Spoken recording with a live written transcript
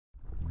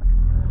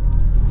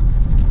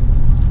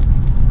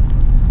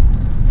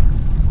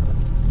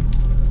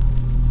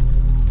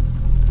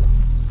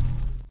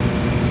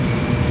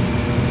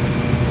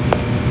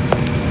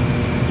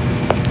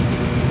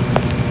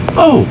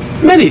Oh,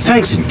 many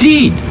thanks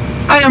indeed.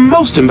 I am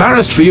most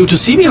embarrassed for you to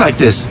see me like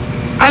this.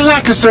 I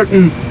lack a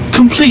certain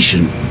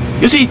completion.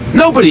 You see,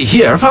 nobody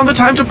here found the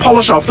time to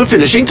polish off the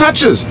finishing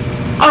touches.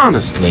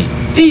 Honestly,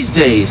 these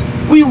days,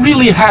 we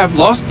really have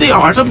lost the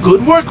art of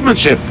good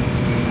workmanship.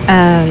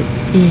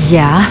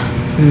 Yeah,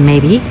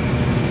 maybe.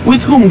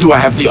 With whom do I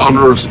have the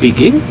honor of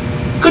speaking?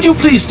 Could you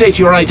please state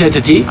your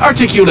identity,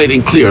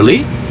 articulating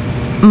clearly?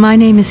 My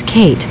name is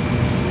Kate.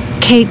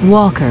 Kate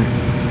Walker.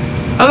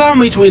 Allow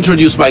me to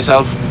introduce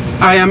myself.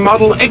 I am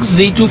Model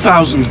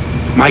XZ2000.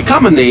 My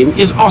common name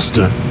is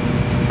Oscar.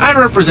 I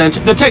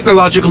represent the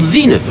technological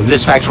zenith of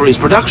this factory's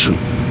production.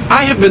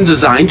 I have been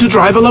designed to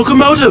drive a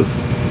locomotive.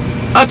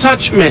 A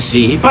touch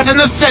messy, but an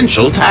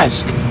essential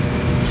task.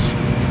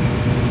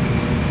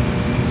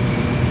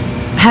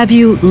 Have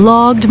you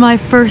logged my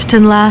first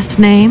and last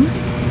name?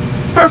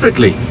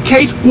 Perfectly.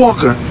 Kate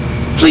Walker.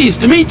 Pleased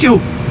to meet you.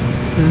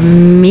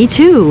 Me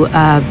too,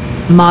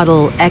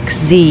 Model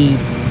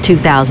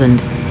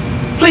XZ2000.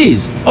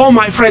 Please, all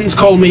my friends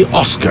call me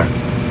Oscar.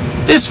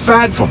 This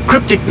fad for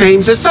cryptic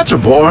names is such a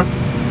bore.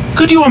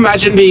 Could you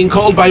imagine being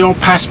called by your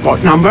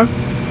passport number?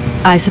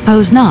 I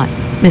suppose not,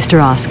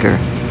 Mr. Oscar.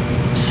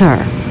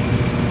 Sir.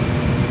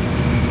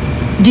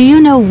 Do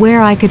you know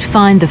where I could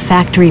find the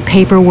factory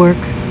paperwork?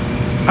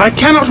 I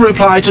cannot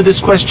reply to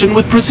this question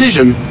with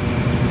precision.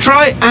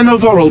 Try Anna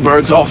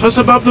Vorarlberg's office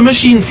above the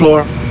machine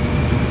floor.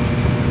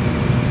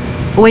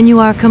 When you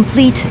are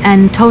complete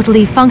and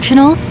totally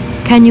functional,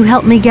 can you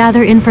help me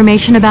gather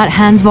information about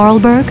Hans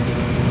Vorarlberg?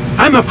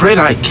 I'm afraid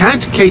I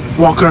can't, Kate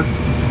Walker.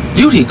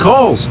 Duty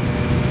calls.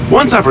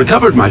 Once I've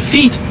recovered my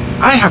feet,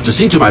 I have to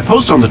see to my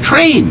post on the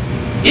train.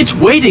 It's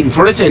waiting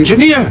for its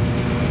engineer.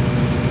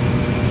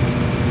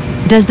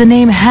 Does the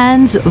name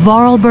Hans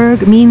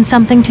Vorarlberg mean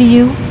something to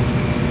you?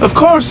 Of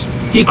course,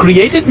 he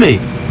created me.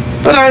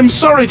 But I'm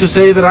sorry to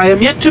say that I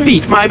am yet to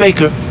meet my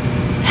maker.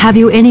 Have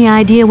you any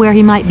idea where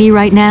he might be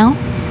right now?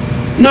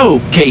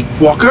 No, Kate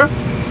Walker,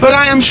 but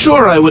I am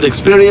sure I would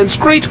experience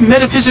great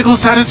metaphysical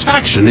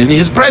satisfaction in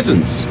his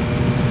presence.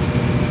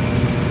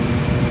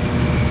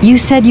 You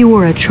said you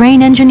were a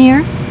train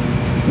engineer?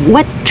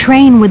 What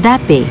train would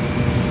that be?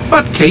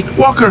 But Kate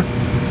Walker,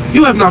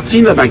 you have not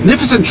seen the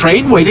magnificent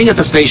train waiting at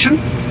the station?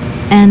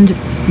 And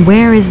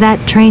where is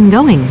that train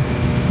going,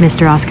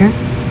 Mr. Oscar?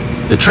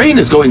 The train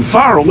is going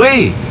far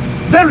away.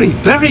 Very,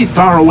 very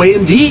far away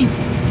indeed.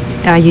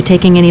 Are you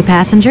taking any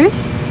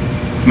passengers?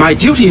 My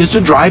duty is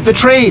to drive the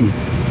train.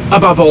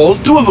 Above all,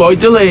 to avoid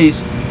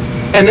delays.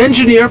 An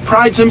engineer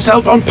prides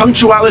himself on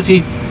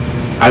punctuality.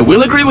 I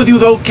will agree with you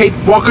though, Kate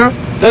Walker,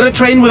 that a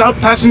train without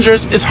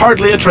passengers is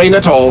hardly a train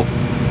at all.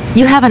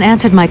 You haven't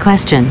answered my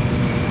question.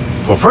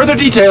 For further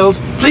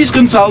details, please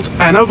consult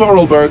Anna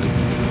Vorarlberg.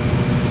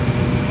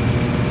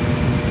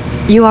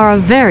 You are a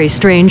very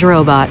strange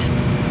robot.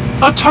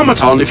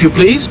 Automaton, if you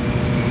please.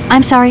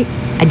 I'm sorry,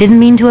 I didn't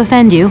mean to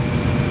offend you.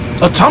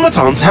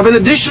 Automatons have an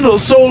additional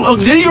soul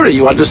auxiliary,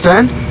 you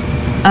understand?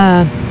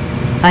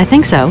 I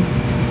think so.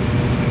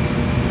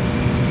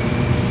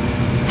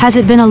 Has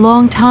it been a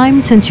long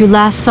time since you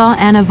last saw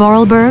Anna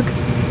Vorarlberg?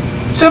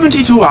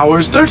 72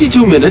 hours,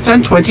 32 minutes,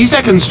 and 20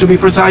 seconds to be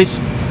precise.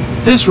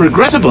 This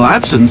regrettable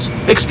absence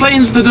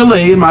explains the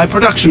delay in my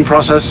production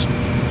process.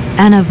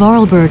 Anna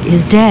Vorarlberg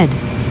is dead,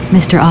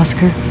 Mr.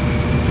 Oscar.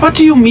 What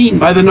do you mean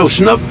by the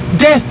notion of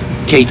death,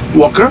 Kate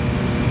Walker?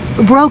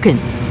 Broken.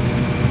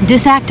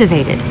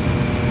 Disactivated.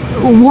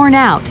 Worn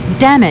out.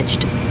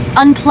 Damaged.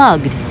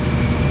 Unplugged.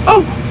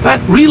 Oh,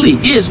 that really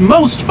is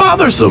most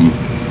bothersome.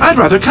 I'd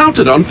rather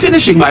counted on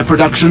finishing my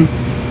production.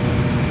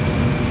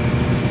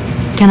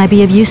 Can I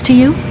be of use to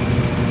you?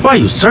 Why,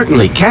 you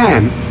certainly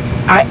can.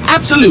 I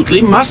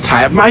absolutely must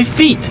have my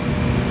feet.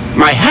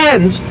 My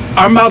hands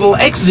are Model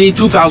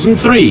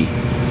XZ2003.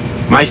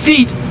 My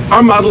feet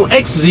are Model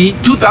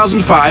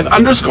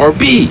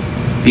XZ2005_B.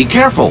 Be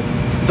careful.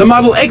 The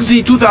Model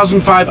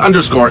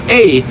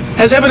XZ2005_A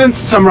has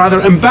evidenced some rather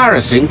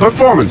embarrassing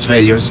performance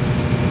failures.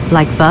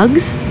 Like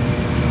bugs?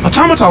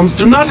 Automatons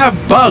do not have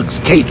bugs,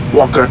 Kate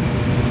Walker.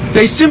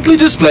 They simply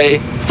display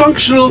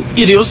functional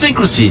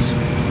idiosyncrasies.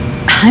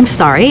 I'm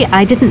sorry,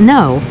 I didn't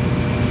know.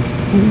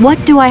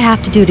 What do I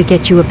have to do to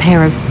get you a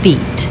pair of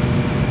feet?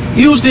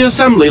 Use the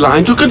assembly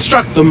line to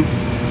construct them.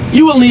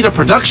 You will need a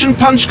production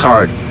punch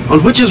card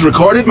on which is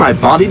recorded my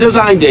body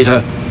design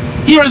data.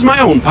 Here is my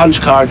own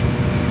punch card.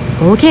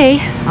 Okay,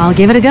 I'll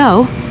give it a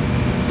go.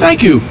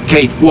 Thank you,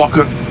 Kate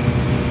Walker.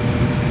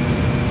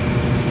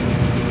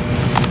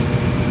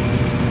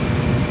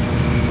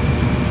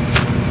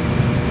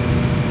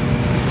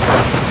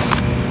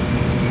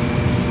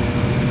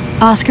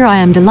 Oscar, I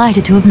am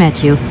delighted to have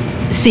met you.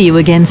 See you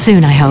again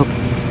soon, I hope.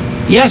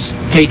 Yes,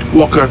 Kate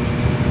Walker.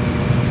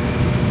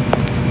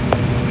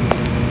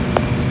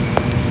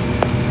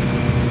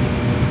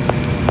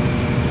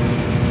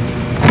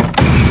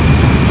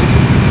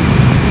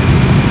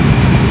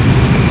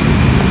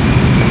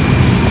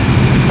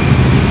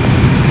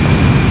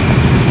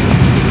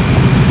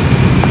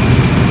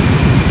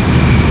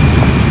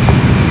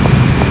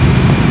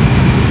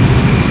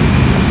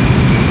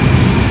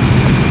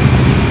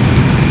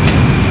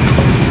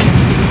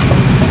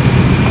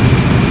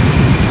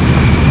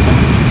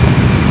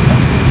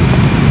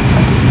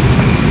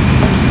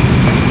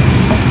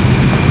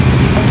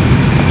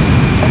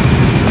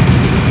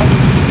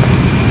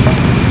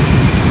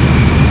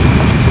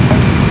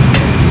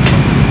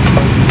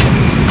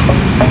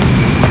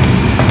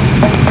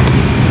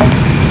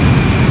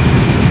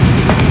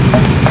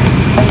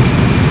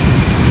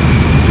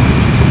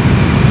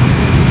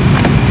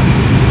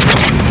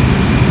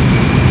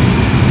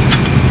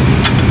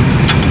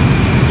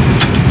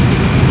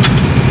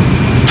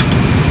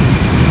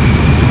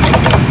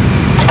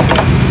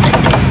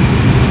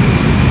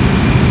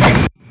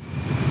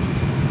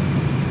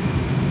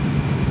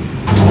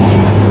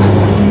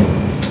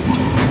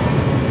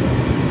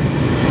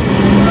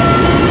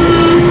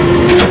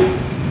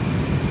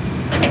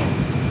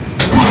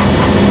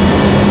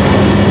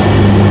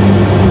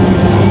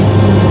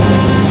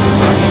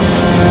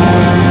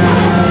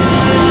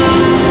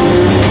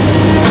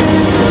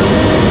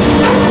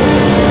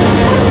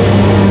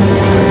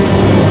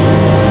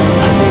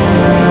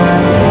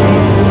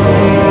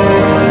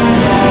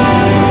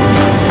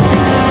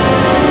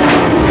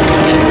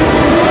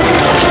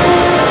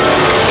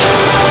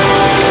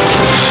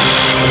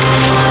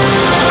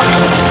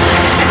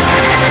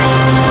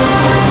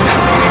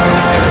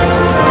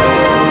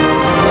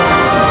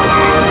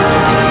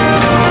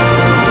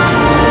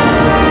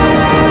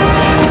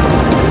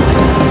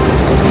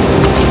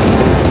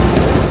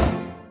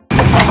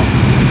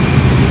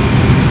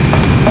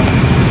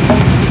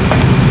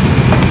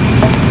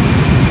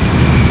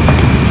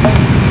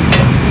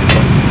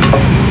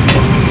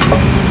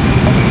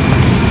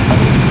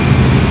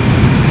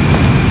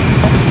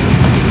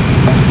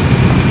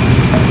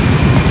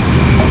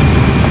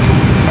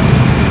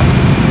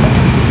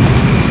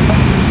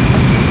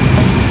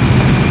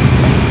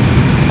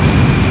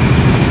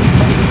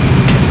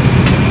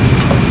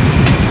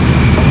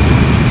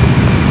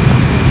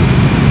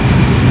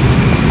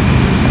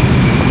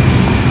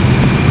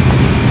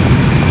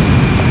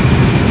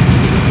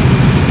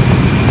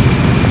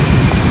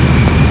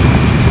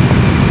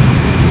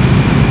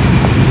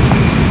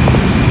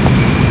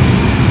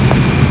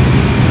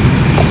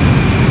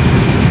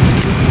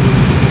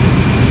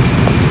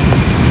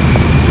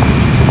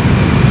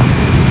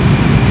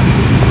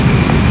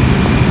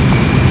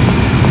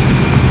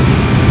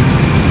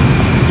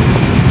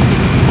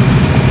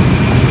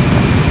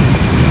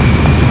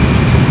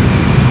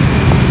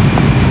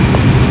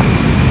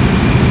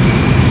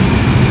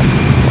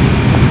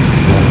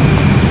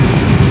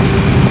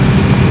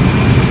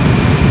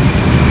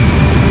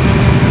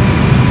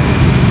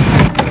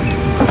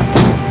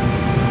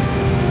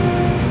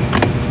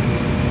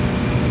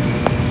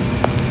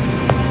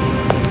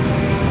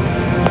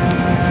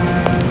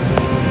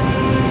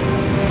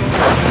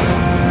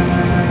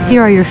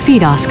 Here are your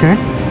feet, Oscar.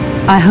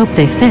 I hope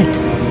they fit.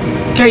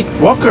 Kate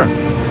Walker,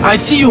 I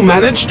see you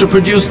managed to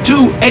produce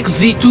two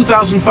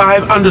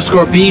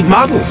XZ2005_B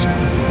models.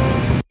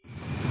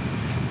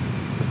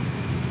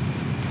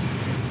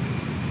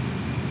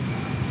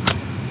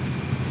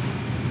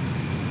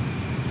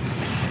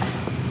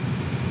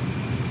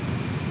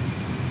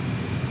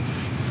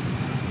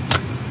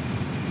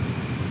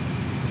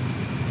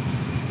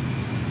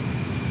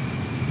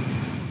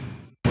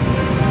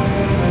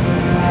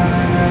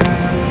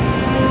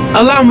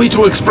 Allow me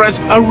to express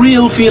a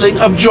real feeling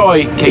of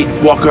joy, Kate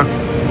Walker.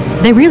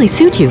 They really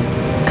suit you.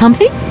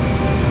 Comfy?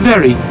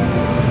 Very.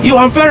 You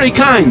are very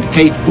kind,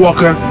 Kate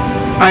Walker.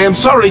 I am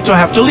sorry to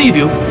have to leave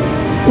you.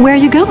 Where are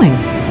you going?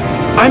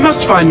 I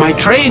must find my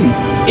train.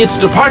 Its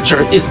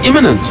departure is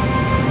imminent.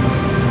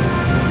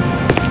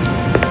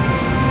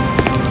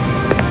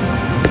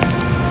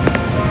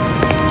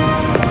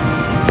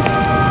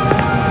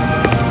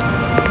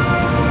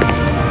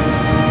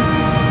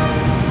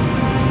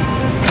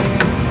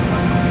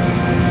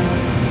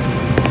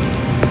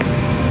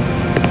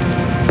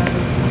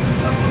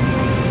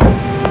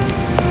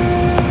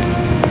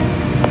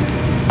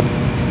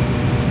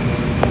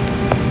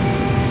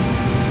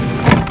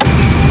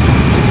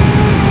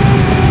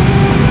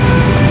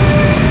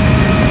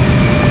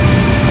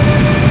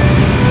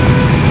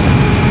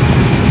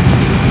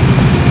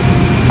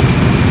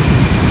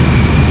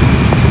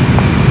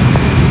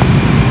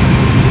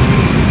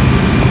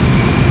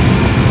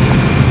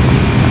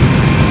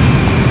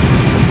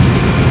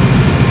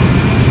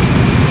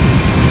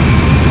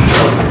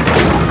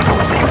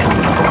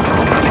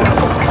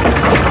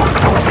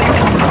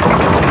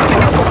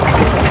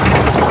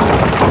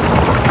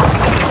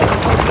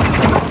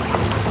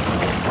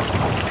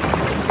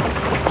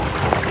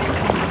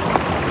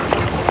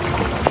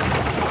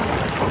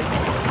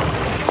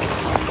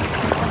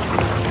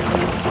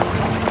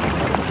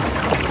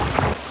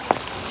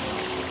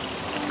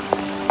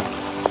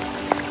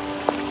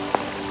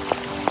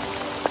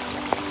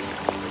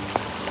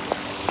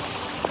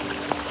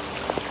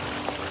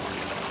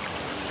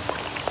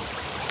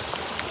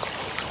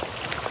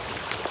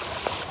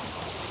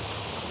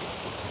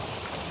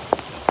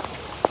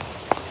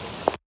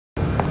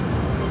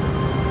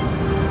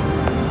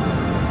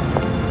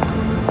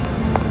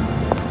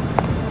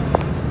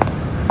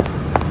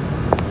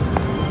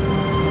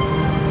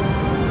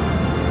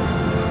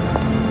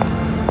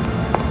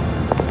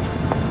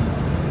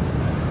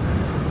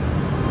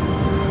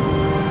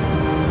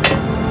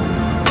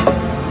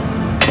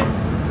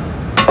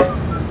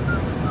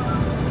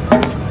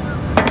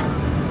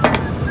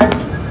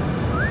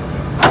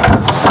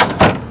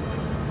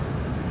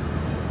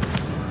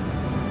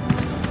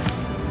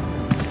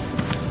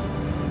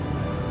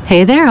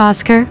 Hey there,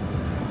 Oscar.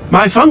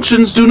 My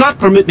functions do not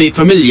permit me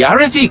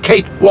familiarity,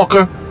 Kate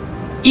Walker.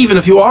 Even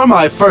if you are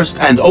my first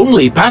and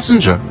only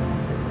passenger.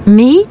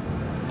 Me?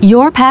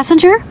 Your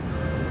passenger?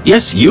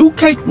 Yes, you,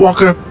 Kate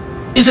Walker.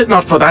 Is it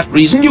not for that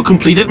reason you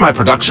completed my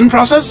production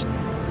process?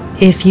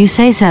 If you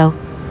say so.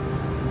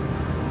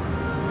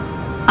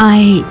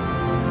 I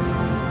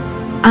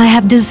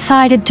have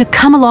decided to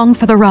come along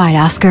for the ride,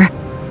 Oscar.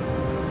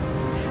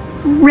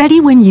 Ready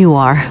when you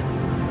are.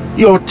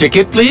 Your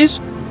ticket, please?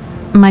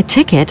 My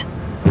ticket?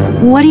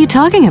 What are you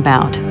talking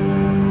about?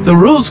 The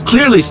rules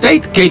clearly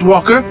state, Kate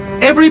Walker,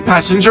 every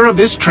passenger of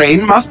this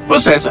train must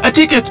possess a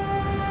ticket.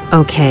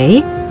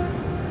 Okay.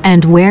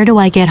 And where do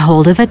I get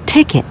hold of a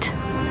ticket?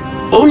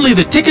 Only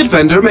the ticket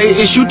vendor may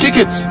issue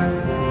tickets.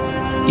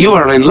 You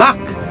are in luck.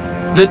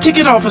 The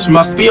ticket office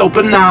must be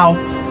open now.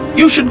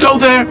 You should go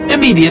there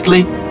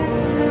immediately.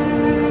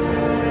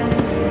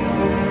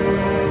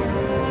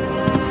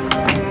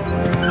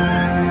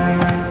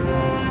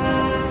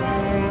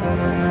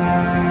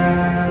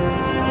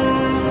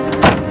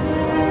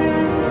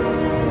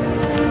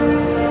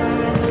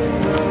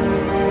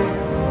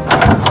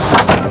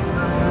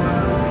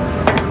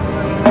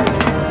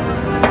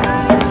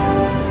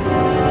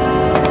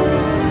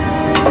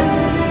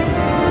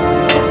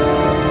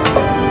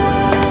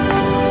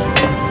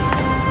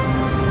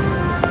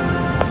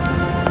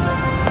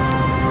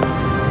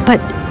 But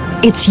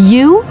it's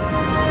you?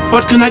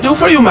 What can I do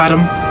for you,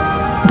 madam?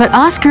 But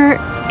Oscar,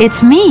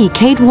 it's me,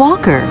 Kate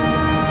Walker.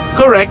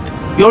 Correct.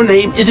 Your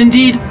name is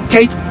indeed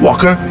Kate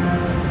Walker.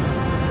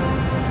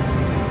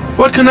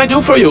 What can I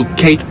do for you,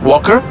 Kate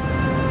Walker?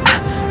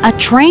 A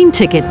train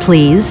ticket,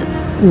 please.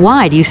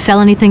 Why, do you sell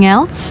anything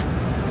else?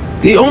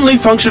 The only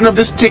function of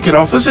this ticket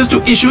office is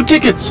to issue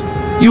tickets.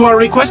 You are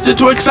requested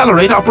to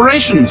accelerate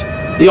operations.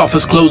 The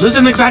office closes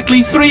in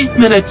exactly 3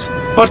 minutes.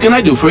 What can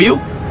I do for you?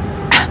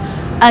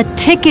 A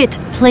ticket,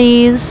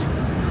 please.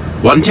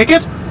 One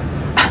ticket?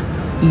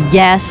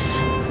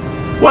 Yes.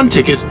 One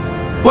ticket.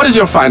 What is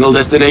your final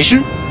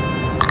destination?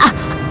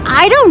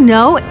 I don't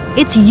know.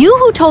 It's you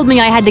who told me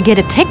I had to get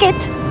a ticket.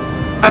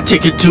 A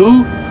ticket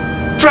to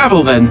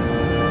travel, then.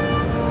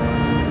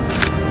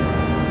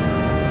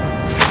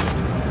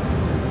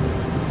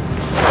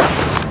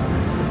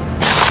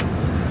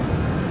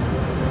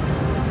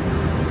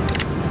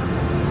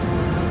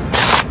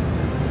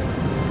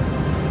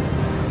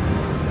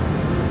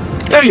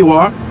 There you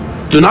are.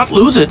 Do not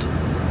lose it.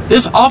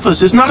 This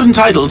office is not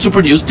entitled to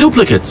produce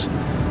duplicates.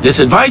 This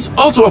advice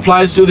also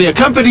applies to the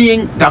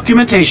accompanying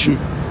documentation.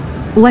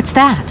 What's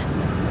that?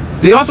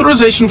 The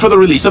authorization for the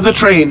release of the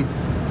train.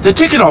 The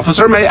ticket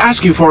officer may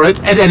ask you for it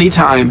at any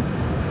time.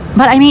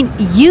 But I mean,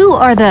 you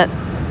are the...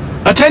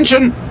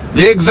 Attention!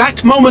 The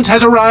exact moment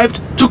has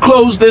arrived to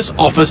close this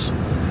office.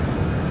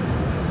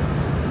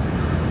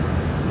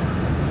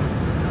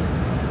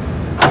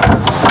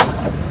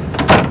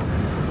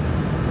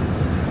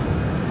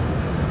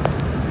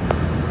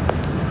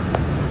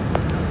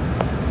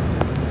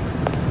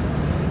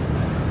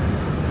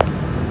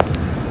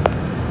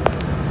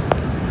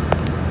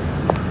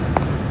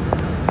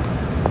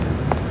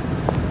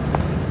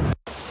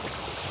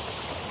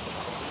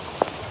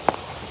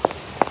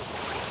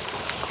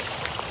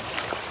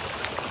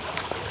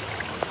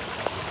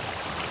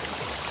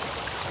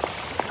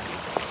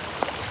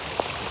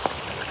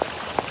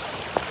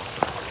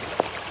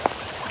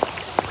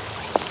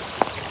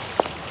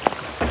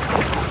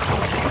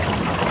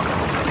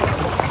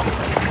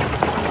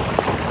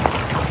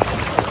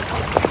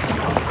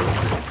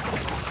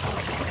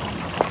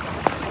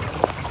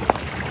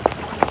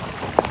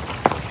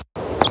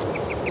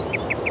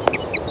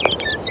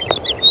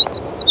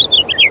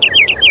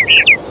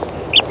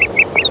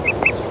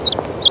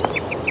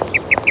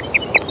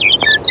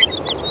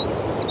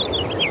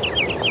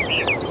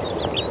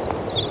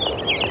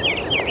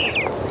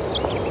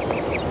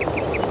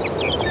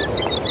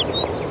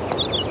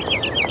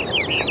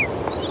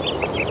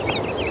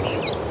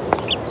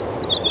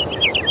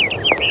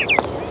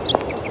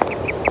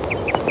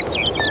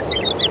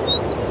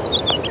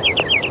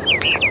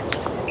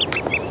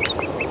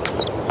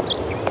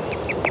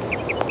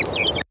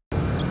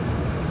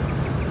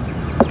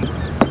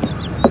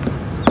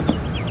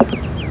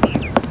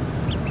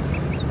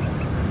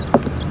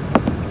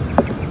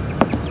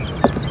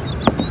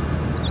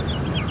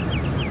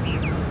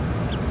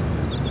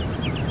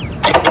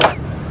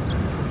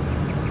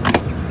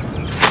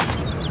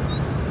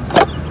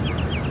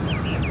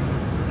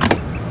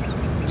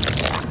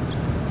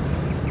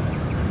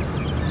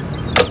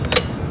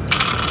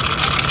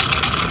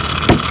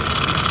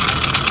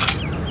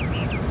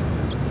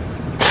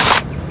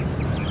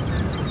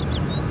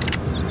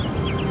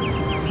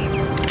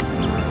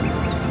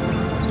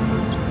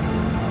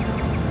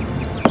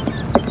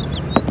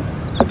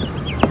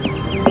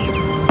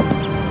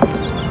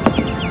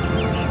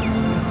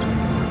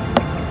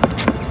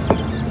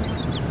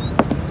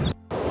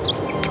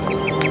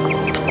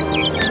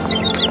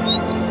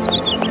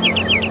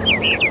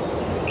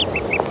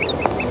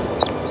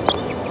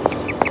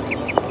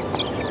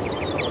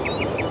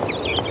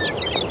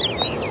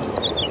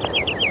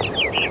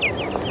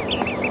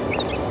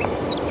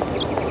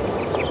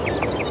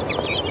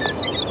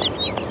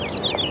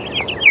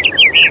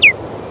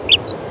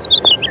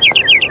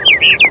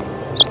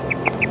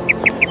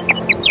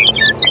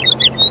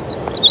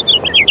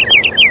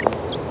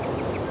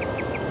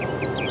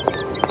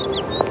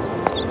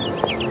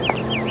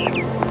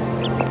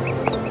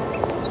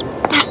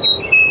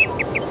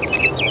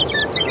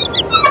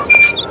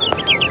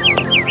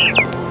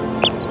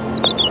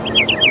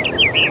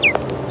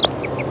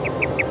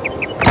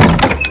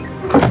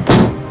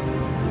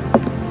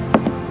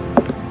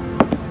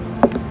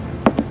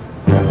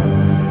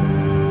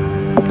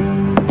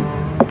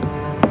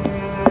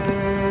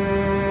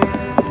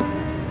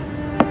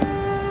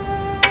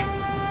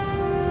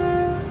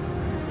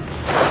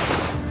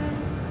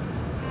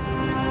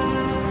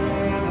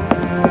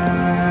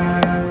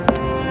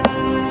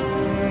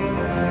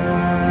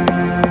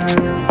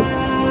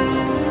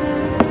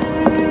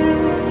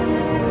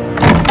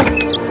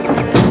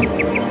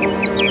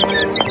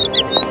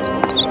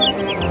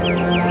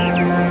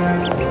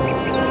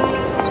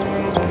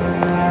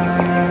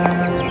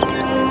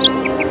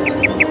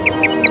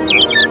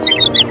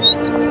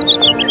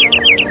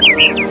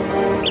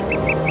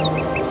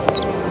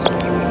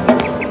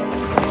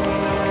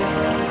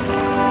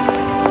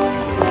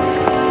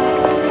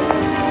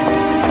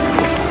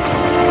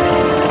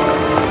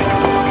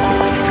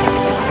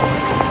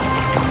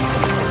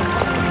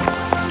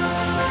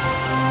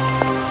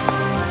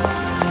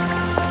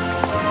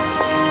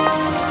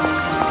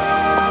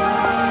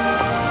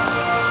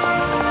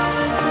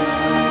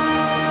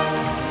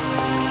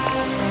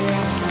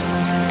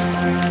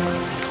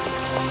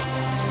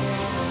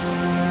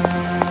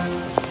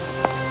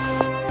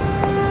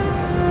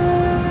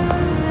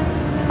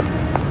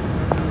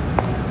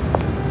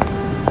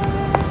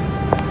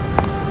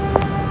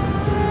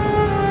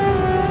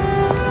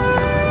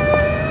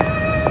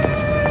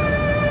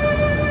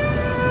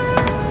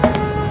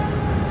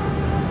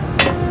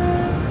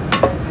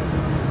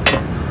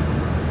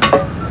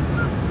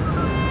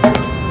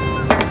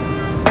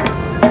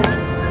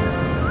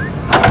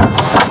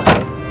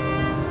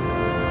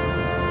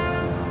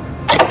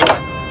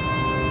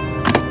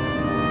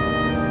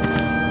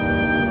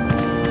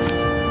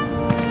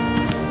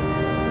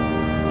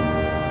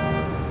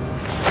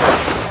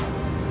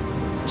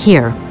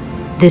 Here,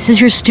 this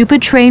is your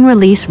stupid train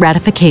release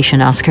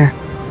ratification, Oscar.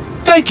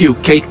 Thank you,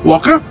 Kate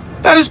Walker.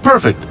 That is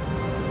perfect.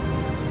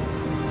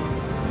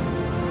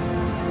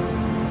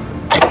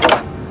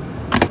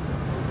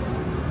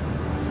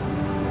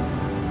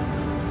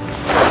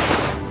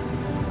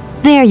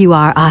 There you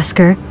are,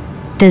 Oscar.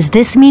 Does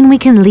this mean we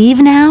can leave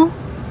now?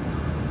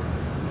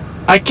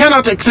 I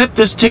cannot accept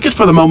this ticket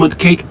for the moment,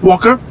 Kate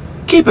Walker.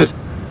 Keep it.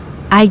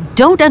 I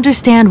don't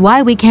understand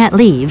why we can't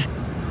leave.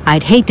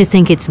 I'd hate to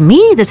think it's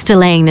me that's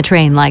delaying the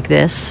train like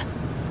this.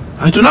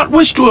 I do not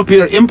wish to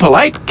appear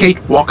impolite, Kate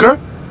Walker,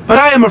 but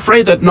I am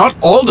afraid that not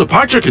all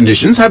departure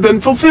conditions have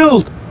been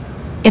fulfilled.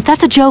 If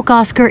that's a joke,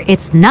 Oscar,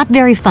 it's not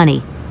very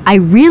funny. I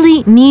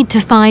really need to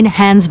find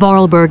Hans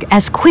Vorarlberg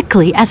as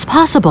quickly as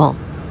possible.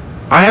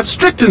 I have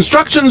strict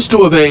instructions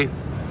to obey.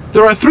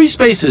 There are 3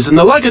 spaces in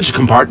the luggage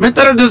compartment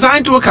that are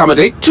designed to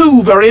accommodate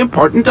 2 very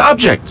important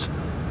objects.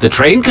 The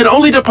train can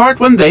only depart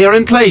when they are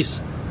in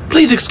place.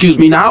 Please excuse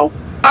me now.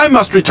 I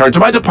must return to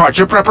my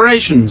departure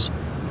preparations.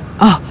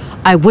 Oh,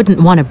 I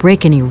wouldn't want to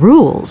break any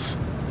rules.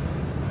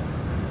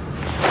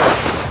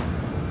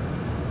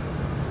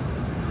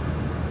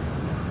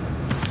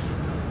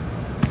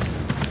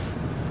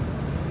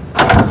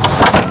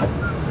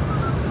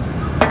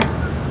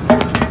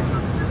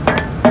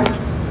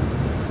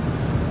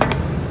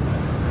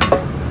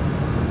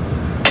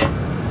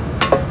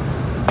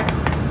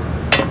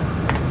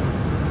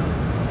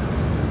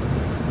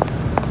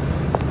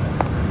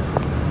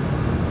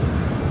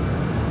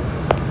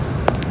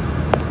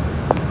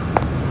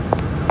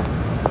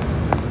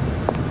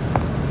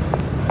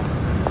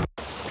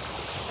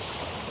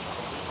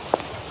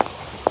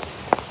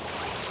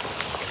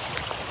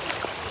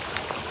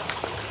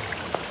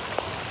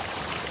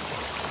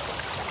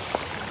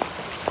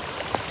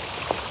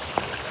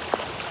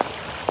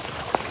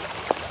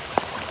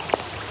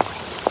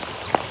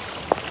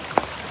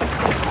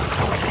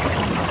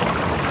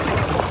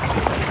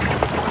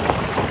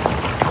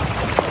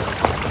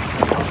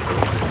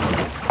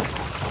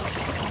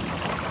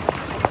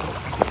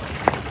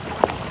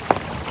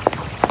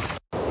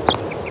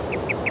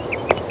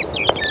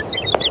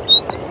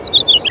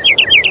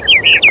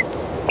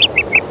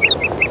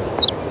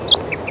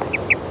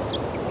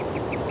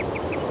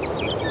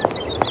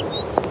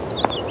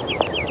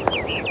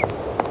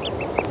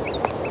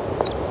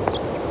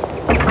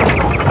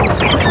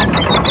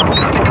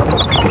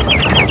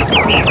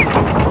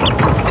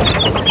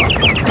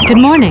 Good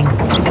morning.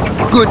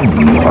 Good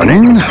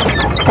morning.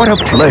 What a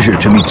pleasure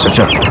to meet such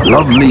a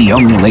lovely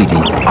young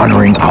lady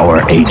honoring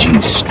our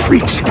aging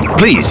streets.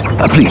 Please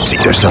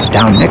sit yourself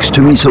down next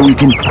to me so we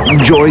can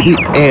enjoy the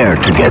air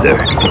together.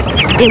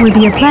 It would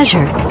be a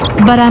pleasure,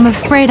 but I'm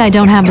afraid I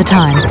don't have the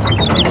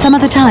time. Some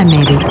other time,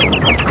 maybe.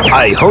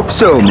 I hope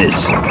so,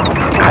 miss.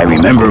 I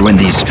remember when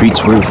these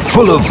streets were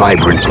full of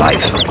vibrant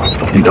life.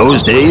 In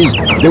those days,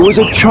 there was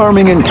a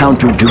charming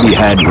encounter to be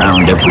had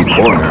round every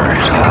corner.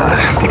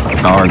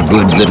 Our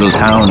good little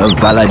town of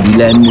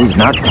Valladolid is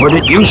not what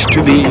it used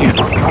to be.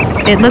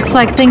 It looks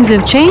like things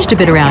have changed a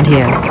bit around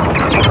here.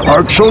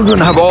 Our children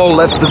have all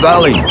left the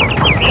valley.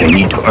 They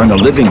need to earn a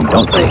living,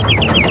 don't they?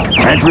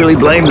 Can't really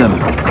blame them.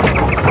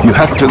 You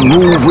have to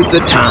move with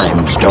the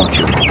times, don't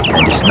you?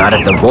 And it's not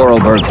at the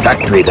Vorarlberg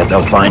factory that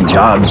they'll find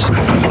jobs.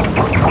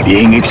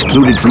 Being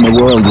excluded from the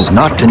world is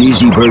not an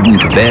easy burden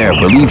to bear,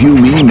 believe you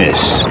me,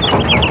 miss.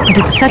 But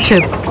it's such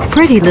a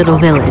pretty little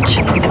village.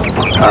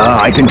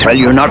 I can tell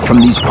you're not from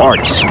these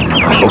parts.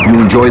 I hope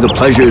you enjoy the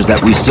pleasures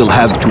that we still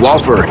have to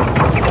offer.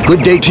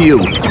 Good day to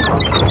you.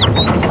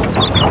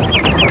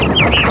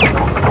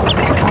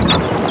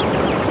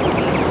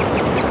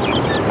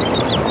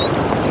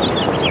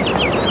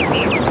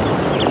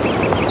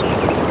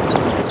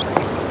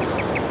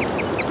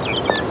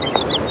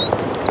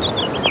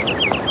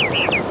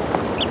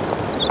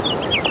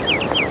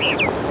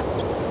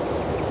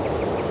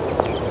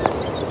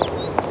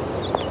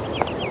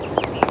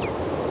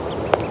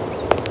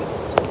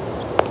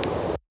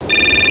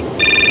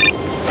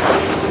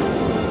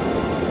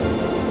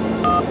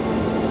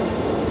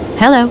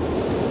 Hello.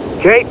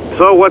 Kate,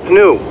 so what's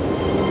new?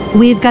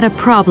 We've got a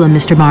problem,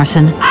 Mr.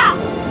 Marson.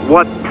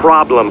 What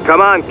problem? Come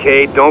on,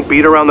 Kate, don't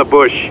beat around the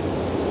bush.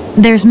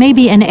 There's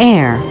maybe an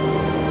heir.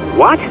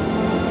 What?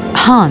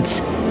 Hans,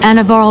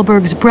 Anna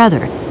Vorarlberg's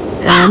brother.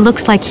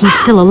 Looks like he's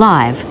still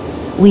alive.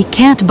 We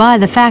can't buy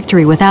the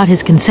factory without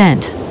his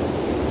consent.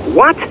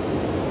 What?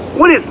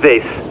 What is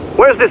this?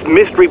 Where's this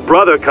mystery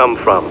brother come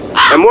from?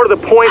 And more to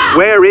the point,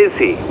 where is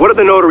he? What did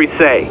the notary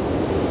say?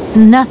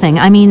 Nothing.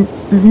 I mean,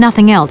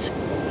 nothing else.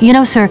 You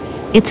know, sir,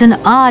 it's an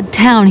odd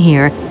town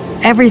here.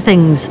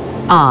 Everything's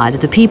odd.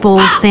 The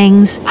people,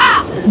 things.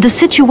 The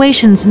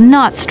situation's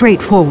not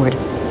straightforward.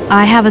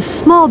 I have a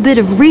small bit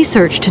of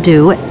research to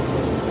do.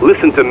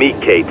 Listen to me,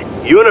 Kate.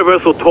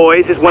 Universal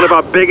Toys is one of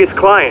our biggest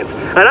clients,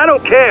 and I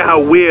don't care how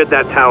weird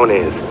that town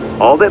is.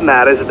 All that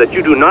matters is that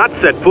you do not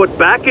set foot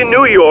back in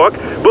New York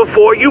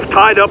before you've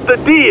tied up the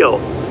deal.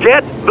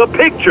 Get the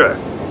picture?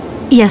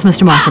 Yes,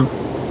 Mr. Marson.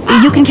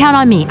 You can count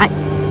on me.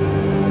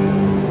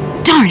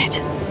 Darn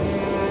it!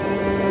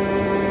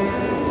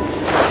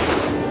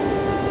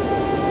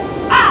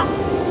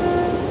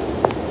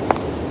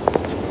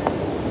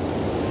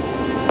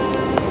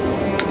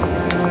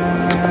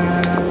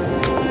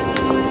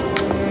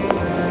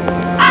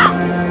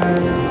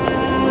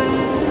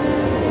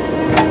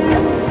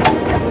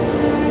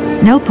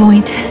 No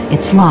point.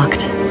 It's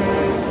locked.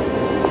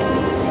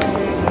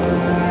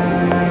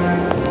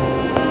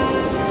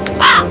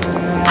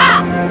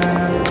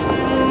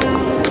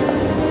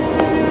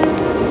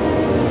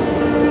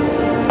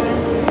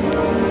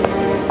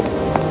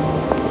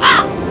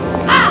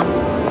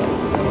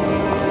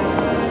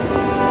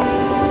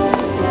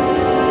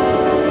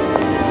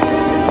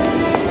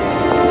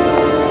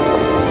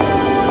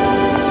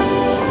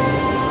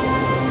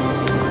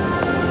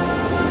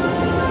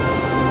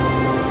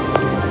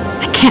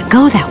 Can't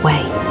go that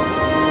way.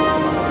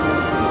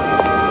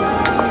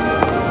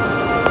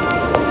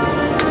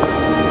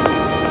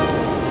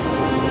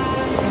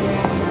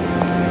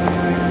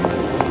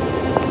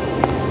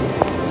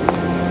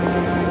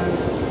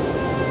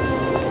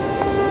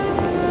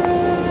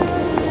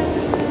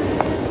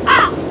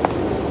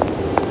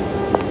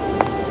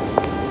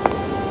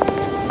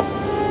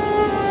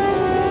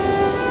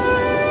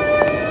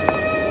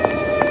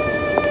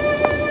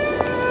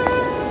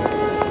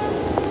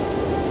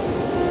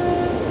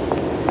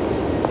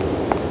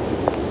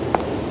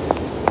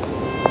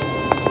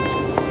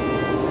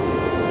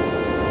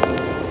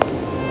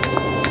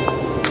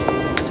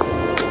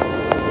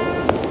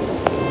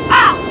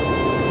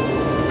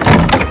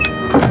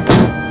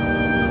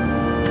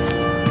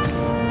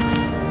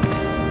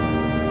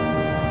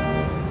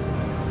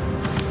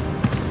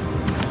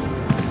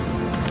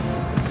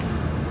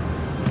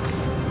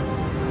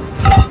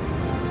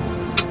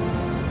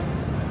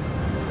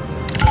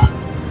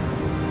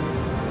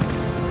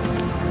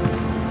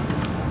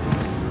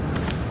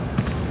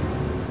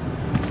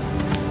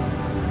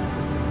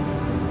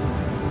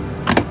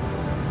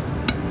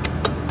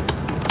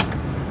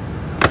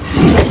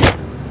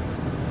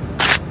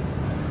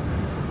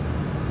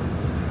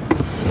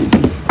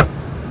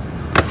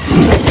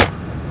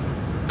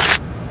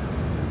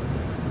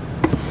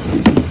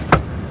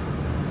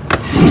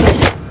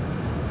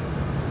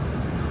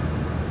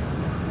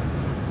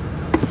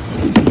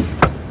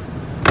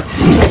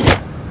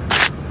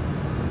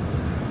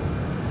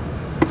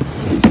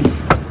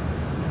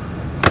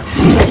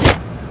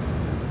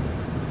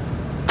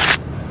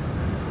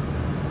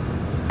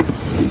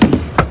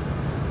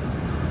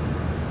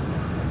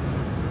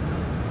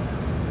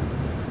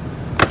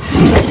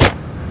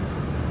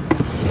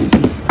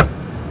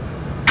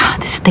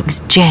 This thing's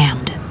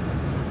jammed.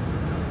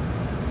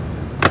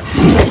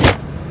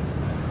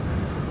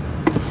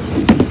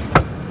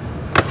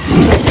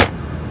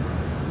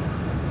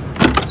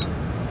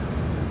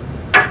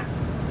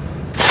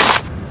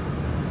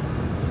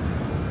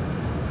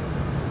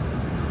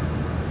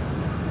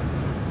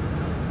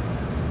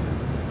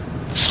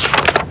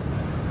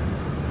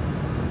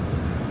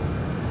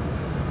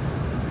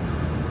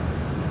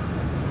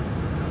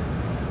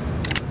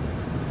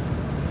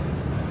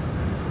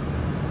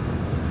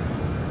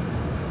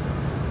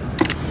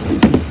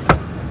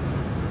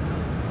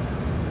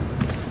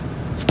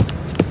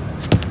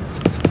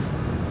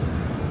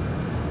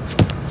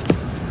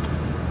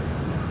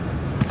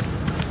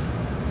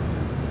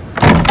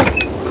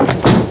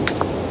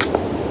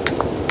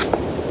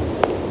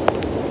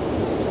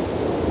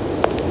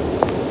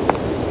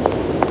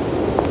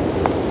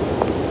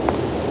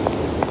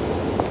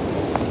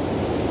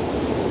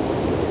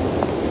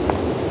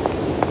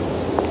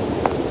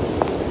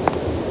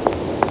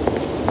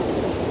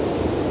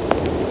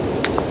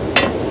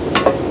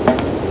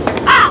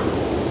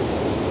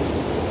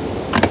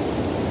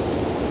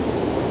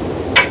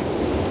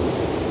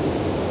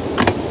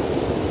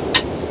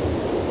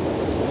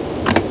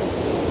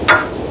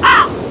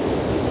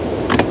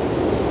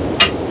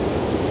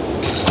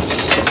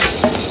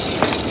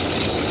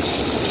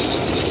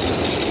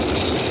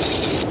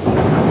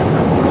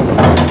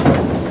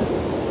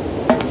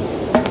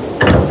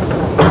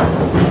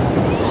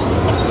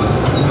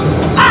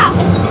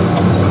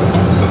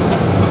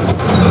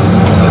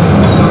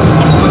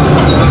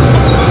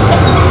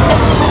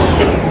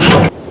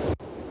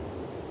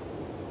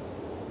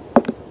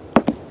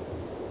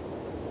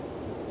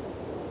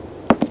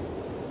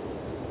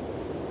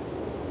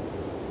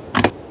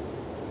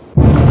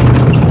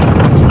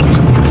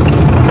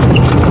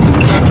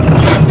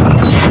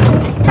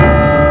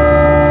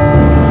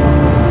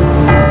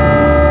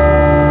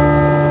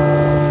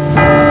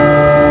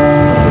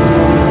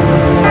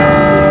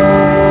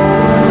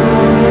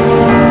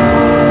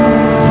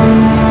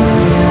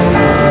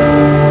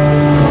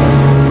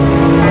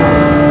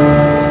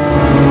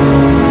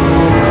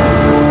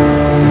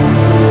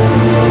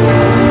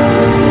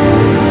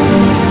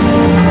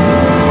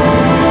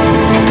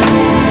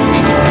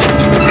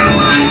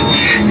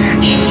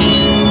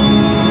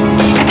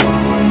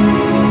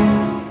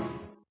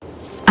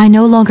 I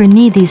no longer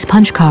need these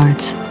punch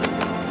cards.